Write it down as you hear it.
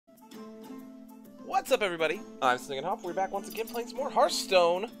What's up, everybody? I'm Singing Hop. We're back once again playing some more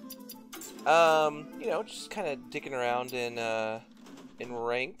Hearthstone. You know, just kind of dicking around in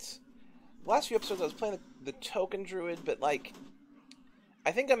ranked. The last few episodes I was playing the token druid, but like,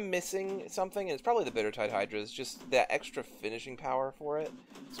 I think I'm missing something, and it's probably the Bittertide Hydras, just that extra finishing power for it.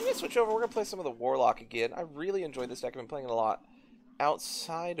 So we're gonna switch over. We're gonna play some of the Warlock again. I really enjoyed this deck. I've been playing it a lot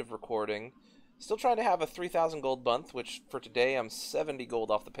outside of recording. Still trying to have a 3,000 gold month, which for today I'm 70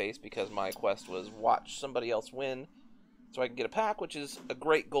 gold off the pace because my quest was watch somebody else win so I can get a pack, which is a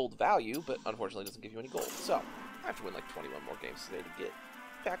great gold value, but unfortunately doesn't give you any gold. So I have to win like 21 more games today to get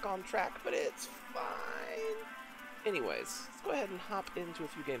back on track, but it's fine. Anyways, let's go ahead and hop into a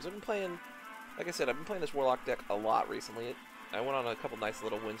few games. I've been playing, like I said, I've been playing this Warlock deck a lot recently. I went on a couple nice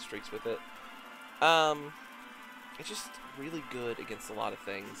little win streaks with it. It's just really good against a lot of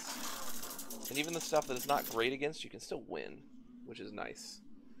things. And even the stuff that it's not great against, you can still win, which is nice.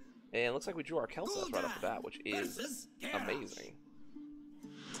 And it looks like we drew our Keleseth right off the bat, which is amazing.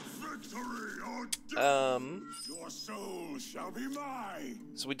 Your soul shall be mine.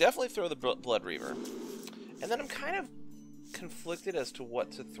 So we definitely throw the Blood Reaver. And then I'm kind of conflicted as to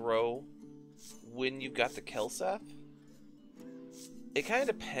what to throw when you've got the Keleseth. It kind of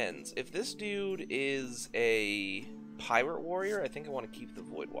depends. If this dude is a Pirate Warrior, I think I want to keep the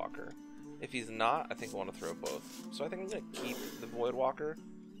Voidwalker. If he's not, I think I want to throw both. So I think I'm going to keep the Voidwalker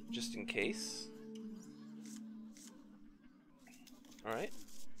just in case. Alright.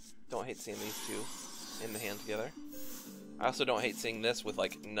 Don't hate seeing these two in the hand together. I also don't hate seeing this with,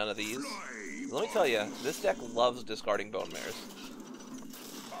 like, none of these. Let me tell you, this deck loves discarding Bone Mares.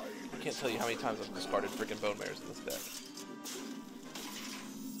 I can't tell you how many times I've discarded freaking Bone Mares in this deck.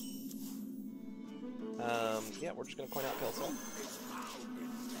 Yeah, we're just going to coin out Keleseth.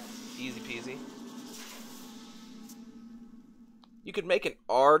 Easy peasy. You could make an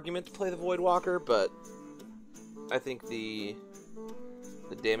argument to play the Voidwalker, but I think the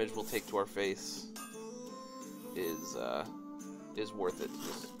damage we'll take to our face is worth it to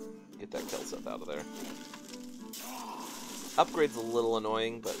just get that Keleseth out of there. Upgrade's a little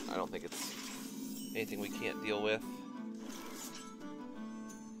annoying, but I don't think it's anything we can't deal with.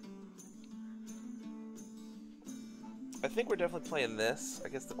 I think we're definitely playing this. I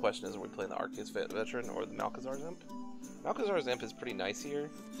guess the question is, are we playing the Arceus Veteran or the Malchezaar's Imp? Malchezaar's Imp is pretty nice here.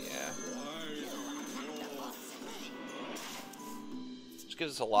 Yeah. Which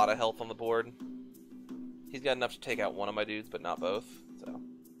gives us a lot of health on the board. He's got enough to take out one of my dudes, but not both. So.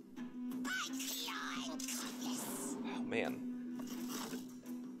 Oh, man.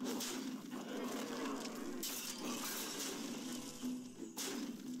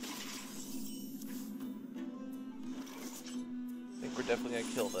 We're definitely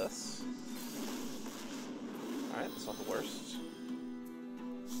gonna kill this. Alright, that's not the worst.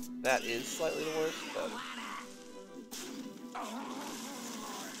 That is slightly the worst, but...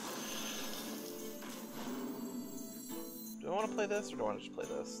 Do I want to play this, or do I want to just play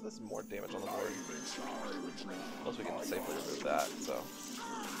this? This is more damage on the board. Plus we can safely remove that, so...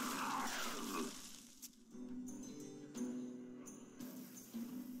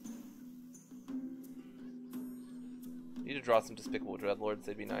 Need to draw some Despicable Dreadlords,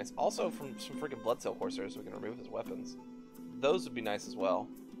 they'd be nice. Also from some freaking Blood Cell Corsairs so we can remove his weapons. Those would be nice as well.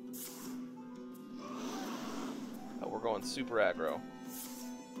 Oh, we're going super aggro.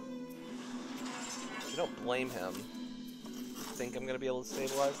 I don't blame him. I think I'm going to be able to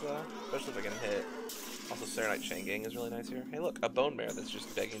stabilize though, especially if I can hit. Also, Serenite Chain Gang is really nice here. Hey look, a Bone Mare that's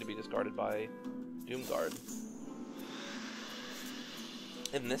just begging to be discarded by Doomguard.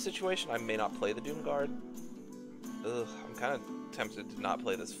 In this situation, I may not play the Doomguard. Ugh, I'm kind of tempted to not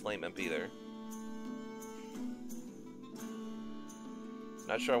play this Flame Imp either.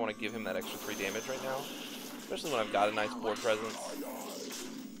 Not sure I want to give him that extra 3 damage right now, especially when I've got a nice board presence.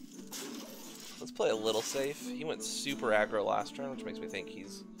 Let's play a little safe. He went super aggro last turn, which makes me think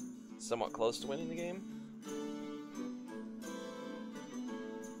he's somewhat close to winning the game.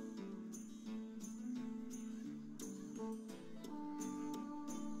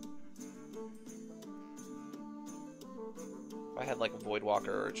 If I had like a Voidwalker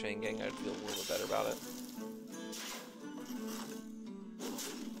or a Chain Gang, I'd feel a little bit better about it.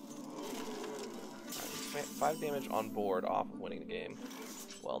 Right, 5 damage on board off of winning the game.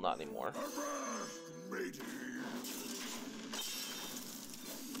 Well, not anymore.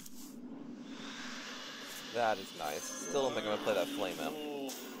 That is nice. Still don't think I'm gonna play that Flame Imp.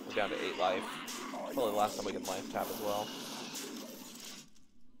 We're down to 8 life. Probably the last time we can life tap as well.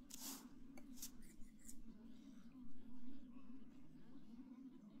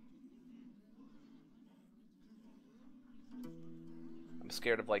 I'm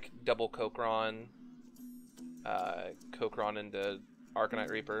scared of like double Kokron Kokron into Arcanite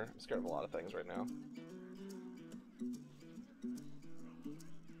Reaper. I'm scared of a lot of things right now.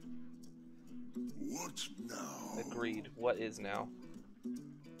 What now? Agreed. What is now?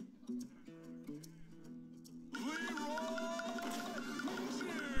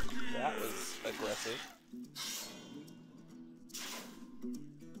 That was aggressive.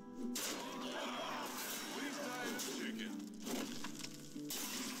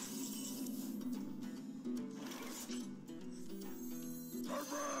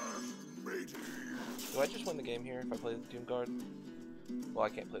 Do I just win the game here if I play the Doom Guard? Well, I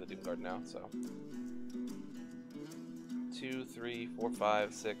can't play the Doom Guard now, so. 2, 3, 4,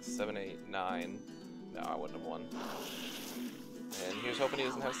 5, 6, 7, 8, 9. No, I wouldn't have won. And here's hoping he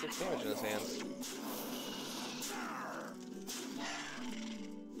doesn't have 6 damage in his hand.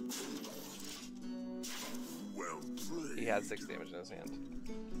 He had 6 damage in his hand.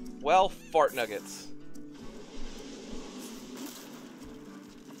 Well, fart nuggets.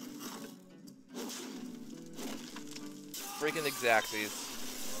 Freaking Xaxes.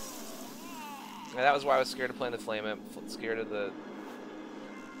 And that was why I was scared of playing the Flame Imp, scared of the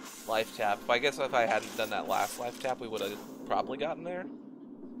life tap. But I guess if I hadn't done that last life tap, we would have probably gotten there.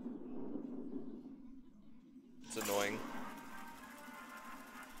 It's annoying.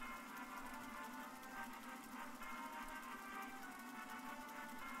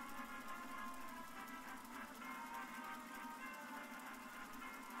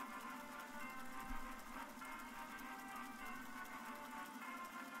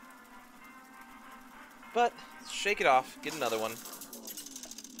 But, shake it off, get another one.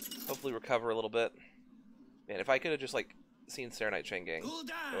 Hopefully recover a little bit. Man, if I could have just, like, seen Serenite Chain Gang, it would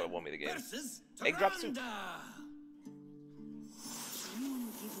have won me the game. Egg drop soup. You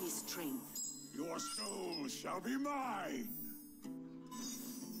give me strength. Your soul shall be mine.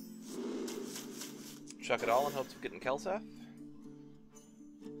 Chuck it all in hopes of getting Keleseth.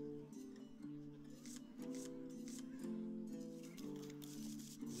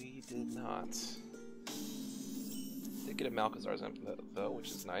 We did not. Did get a Malchezaar's Imp though, which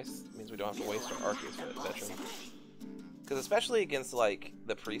is nice. It means we don't have to waste our Arceus veteran. Because especially against like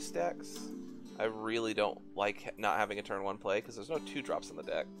the priest decks, I really don't like not having a turn 1 play because there's no 2-drops in the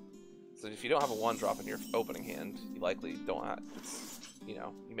deck. So if you don't have a 1-drop in your opening hand, you likely don't have. It's, you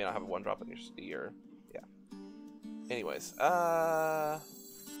know, you may not have a 1-drop in your yeah. Anyways, actually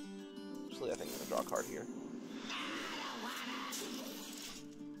I think I'm gonna draw a card here.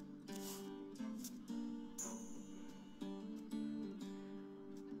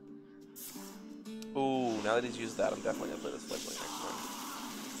 Ooh, now that he's used that, I'm definitely going to play this Fledgling next turn.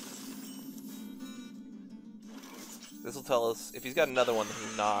 This will tell us, if he's got another one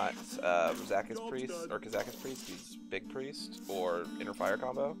that's not Zakis Priest, or Kazakis Priest, he's Big Priest, or Inner Fire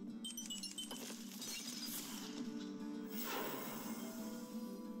combo.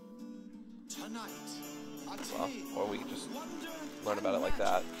 Well, or we could just learn about it like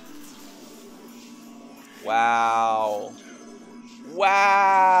that. Wow.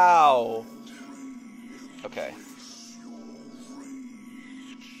 Wow! Okay.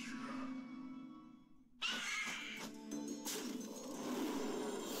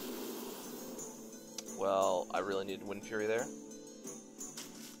 Well, I really needed Wind Fury there.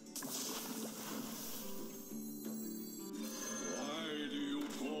 Why do you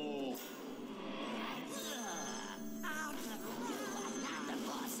call?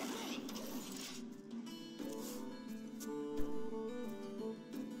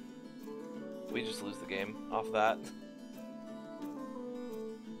 We just lose the game off that.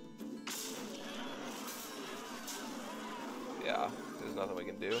 Yeah, there's nothing we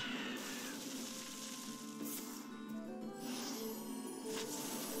can do.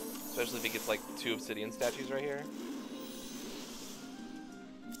 Especially if he gets like 2 obsidian statues right here.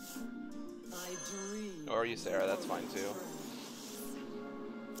 Or Ysera, that's fine too.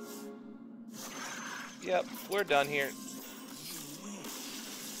 Yep, we're done here.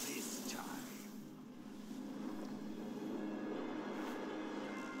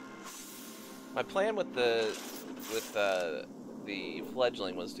 My plan with the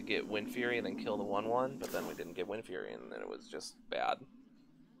Fledgling was to get Wind Fury and then kill the 1/1, but then we didn't get Wind Fury and then it was just bad.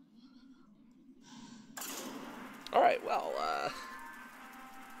 Alright, well,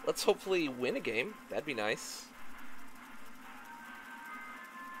 let's hopefully win a game. That'd be nice.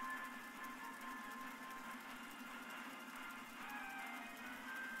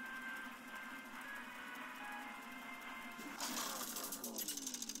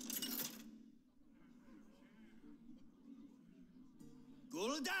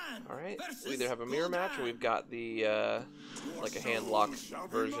 Alright, we either have a mirror match or we've got the like a hand lock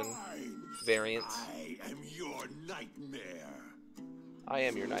version variant. I am your nightmare. I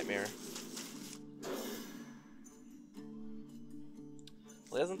am your nightmare.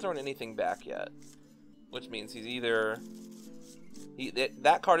 Well, he hasn't thrown anything back yet, which means he's either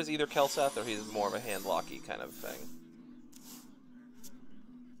that card is either Keleseth or he's more of a hand locky kind of thing.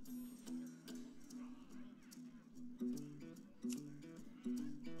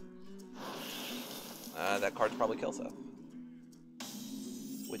 That card's probably Keleseth,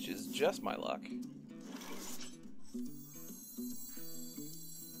 which is just my luck.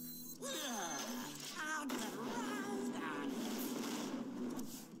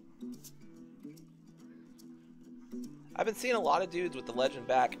 I've been seeing a lot of dudes with the legend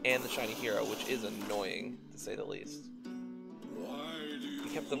back and the shiny hero, which is annoying to say the least. He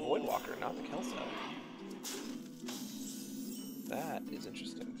kept the Voidwalker, not the Keleseth. That is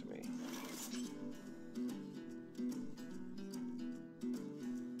interesting to me.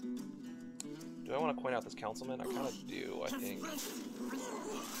 Do I want to coin out this councilman? I kind of do, I think.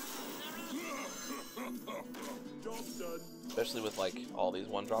 Especially with like all these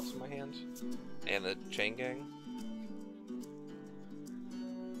 1-drops in my hand and the chain gang.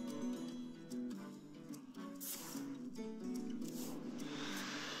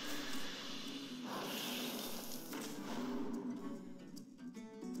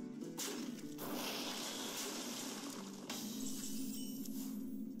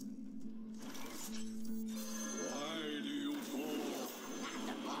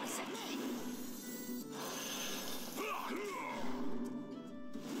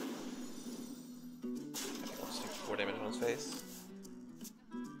 Damage on his face.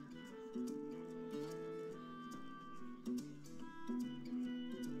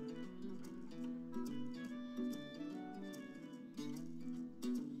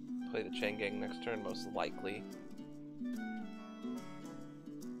 Play the chain gang next turn, most likely.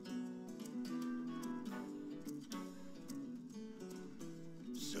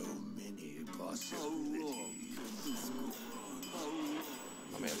 So many possibilities.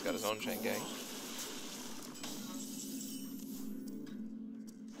 My man's got his own chain gang.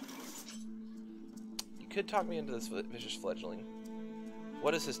 Could talk me into this vicious fledgling.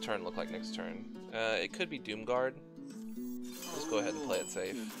 What does his turn look like next turn? It could be Doomguard. Let's go ahead and play it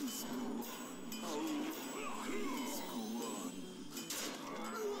safe.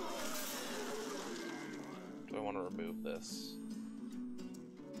 Do I want to remove this?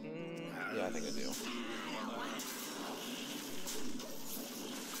 Yeah, I think I do.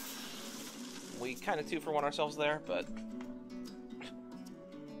 We kind of 2-for-1 ourselves there, but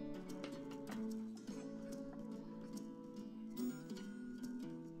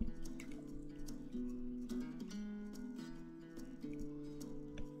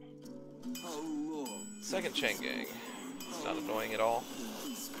second chain gang. It's not annoying at all.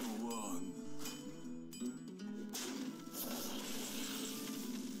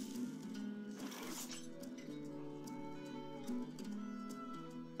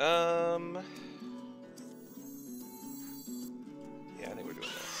 Yeah, I think we're doing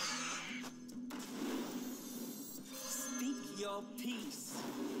this. Speak your peace.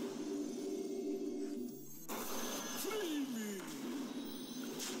 Free me.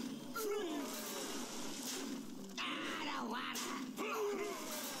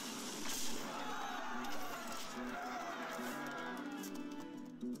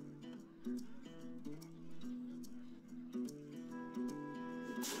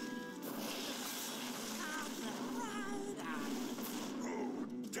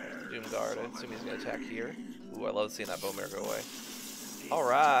 Doomguard, I assume he's going to attack here. Ooh, I love seeing that Bowmare go away.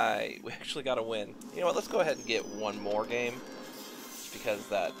 Alright, we actually got a win. You know what, let's go ahead and get one more game. Just because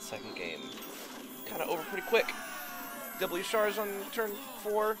that second game kind of over pretty quick. W Shards on turn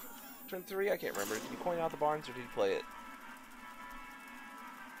 4, turn 3, I can't remember. Did you coin out the Barns or did you play it?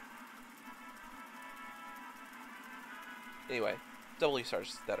 Anyway, W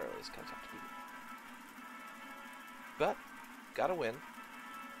Shards that early is kind of tough to beat. But, got a win.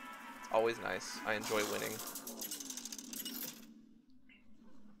 Always nice. I enjoy winning.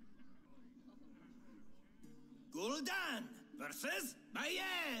 Gul'dan versus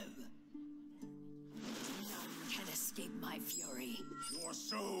Maiev. None can escape my fury. Your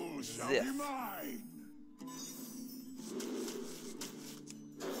soul shall Zip. be mine.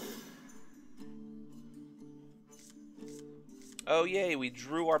 Oh yay, we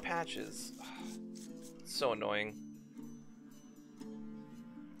drew our patches. So annoying.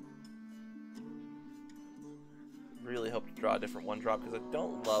 Really hope to draw a different 1-drop because I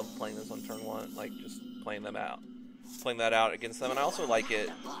don't love playing this on turn 1, like just playing them out. Playing that out against them, and I also like it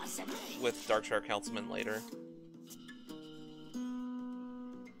with Darkshire Councilman later.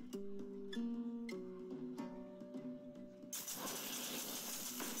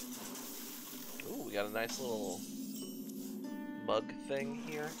 we got a nice little mug thing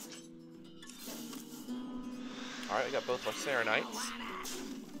here. Alright, we got both our Serenites.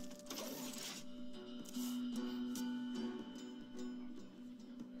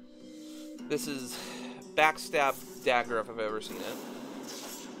 This is Backstab Dagger if I've ever seen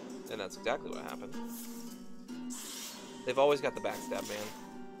it. And that's exactly what happened. They've always got the backstab, man.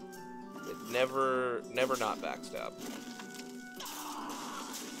 They've never not backstab.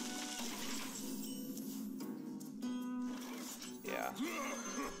 Yeah.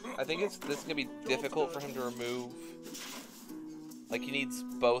 I think this is gonna be difficult for him to remove. Like he needs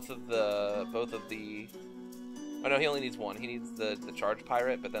both of the oh no, he only needs one. He needs the charge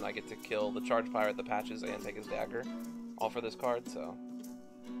pirate, but then I get to kill the charge pirate, the patches, and take his dagger. All for this card, so.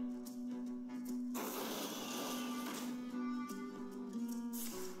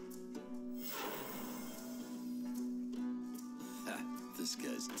 This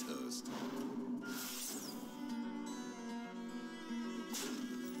guy's toast.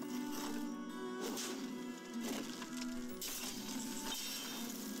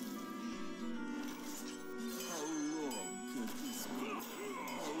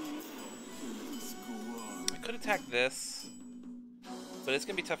 I could attack this, but it's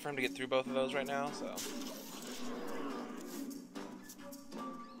gonna be tough for him to get through both of those right now, so.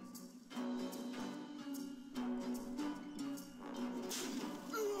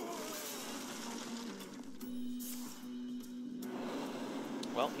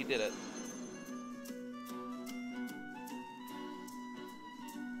 Well, he did it.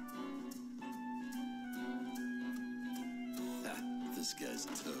 This guy's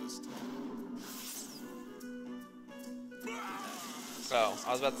toast. Oh,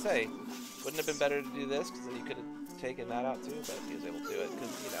 I was about to say, wouldn't it have been better to do this, because then you could have taken that out too, but he was able to do it,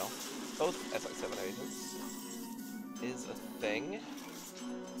 because, you know, both SI7 agents is a thing.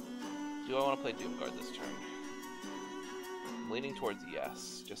 Do I want to play Doomguard this turn? I'm leaning towards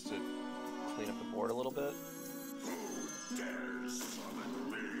yes, just to clean up the board a little bit.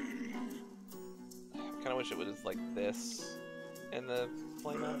 I kind of wish it was like this in the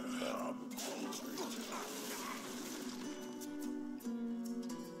flame up, but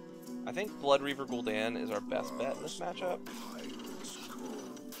I think Blood Reaver Gul'dan is our best bet in this matchup.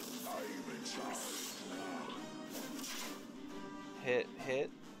 Hit.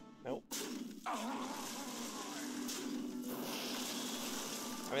 Nope.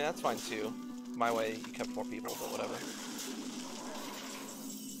 I mean, that's fine too. My way, you kept more people, but whatever.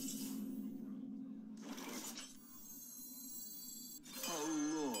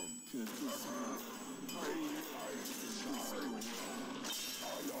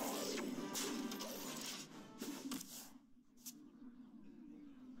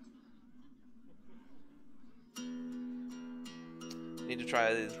 Need to try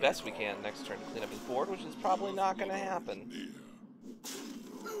as best we can next turn to clean up his board, which is probably not going to happen.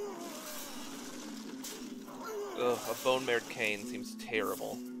 Ugh, a bone-mared cane seems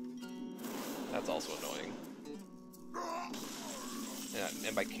terrible. That's also annoying.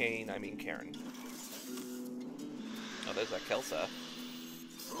 And by cane, I mean Karen. Oh, there's that Keleseth.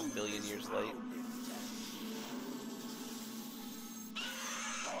 A million years late.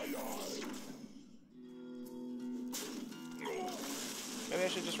 Maybe I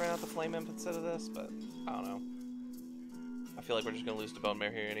should just ran out the Flame Imp instead of this, but I don't know. I feel like we're just going to lose to Bone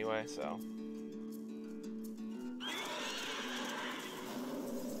Mare here anyway, so.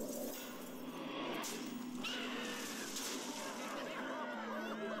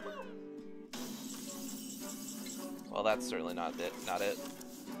 Well, that's certainly not it.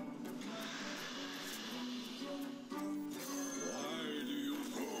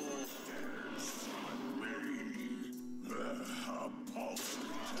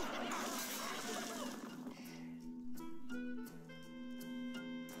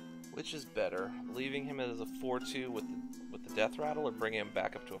 Which is better, leaving him as a 4-2 with the Death Rattle, or bringing him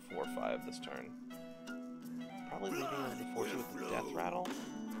back up to a 4-5 this turn? Probably leaving him as a 4-2 with the Death Rattle.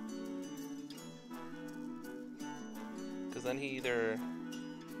 Because then he either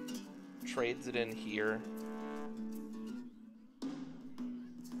trades it in here,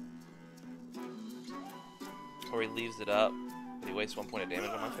 or he leaves it up, but he wastes 1 point of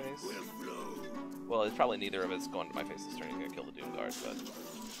damage on my face. Well, it's probably neither of it's going to my face this turn. He's going to kill the Doomguard, but...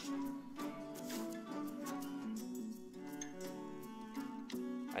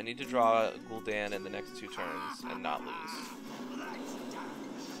 I need to draw Gul'dan in the next 2 turns and not lose.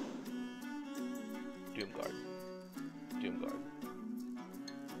 Doomguard.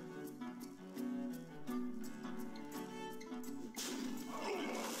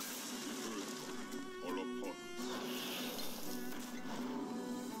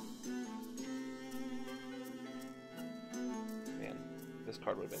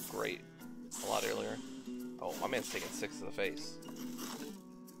 card would have been great a lot earlier. Oh, my man's taking 6 to the face.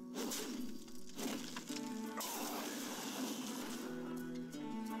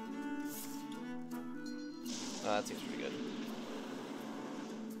 Oh, that seems pretty good.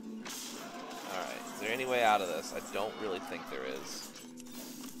 Alright, is there any way out of this? I don't really think there is.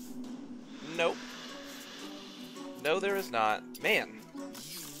 Nope. No, there is not. Man.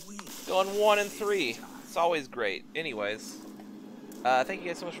 Going 1 and 3. It's always great. Anyways. Thank you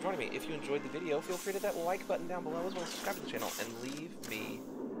guys so much for joining me. If you enjoyed the video, feel free to hit that like button down below, as well as subscribe to the channel, and leave me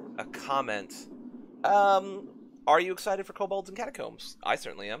a comment. Are you excited for Kobolds and Catacombs? I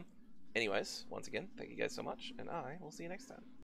certainly am. Anyways, once again, thank you guys so much, and I will see you next time.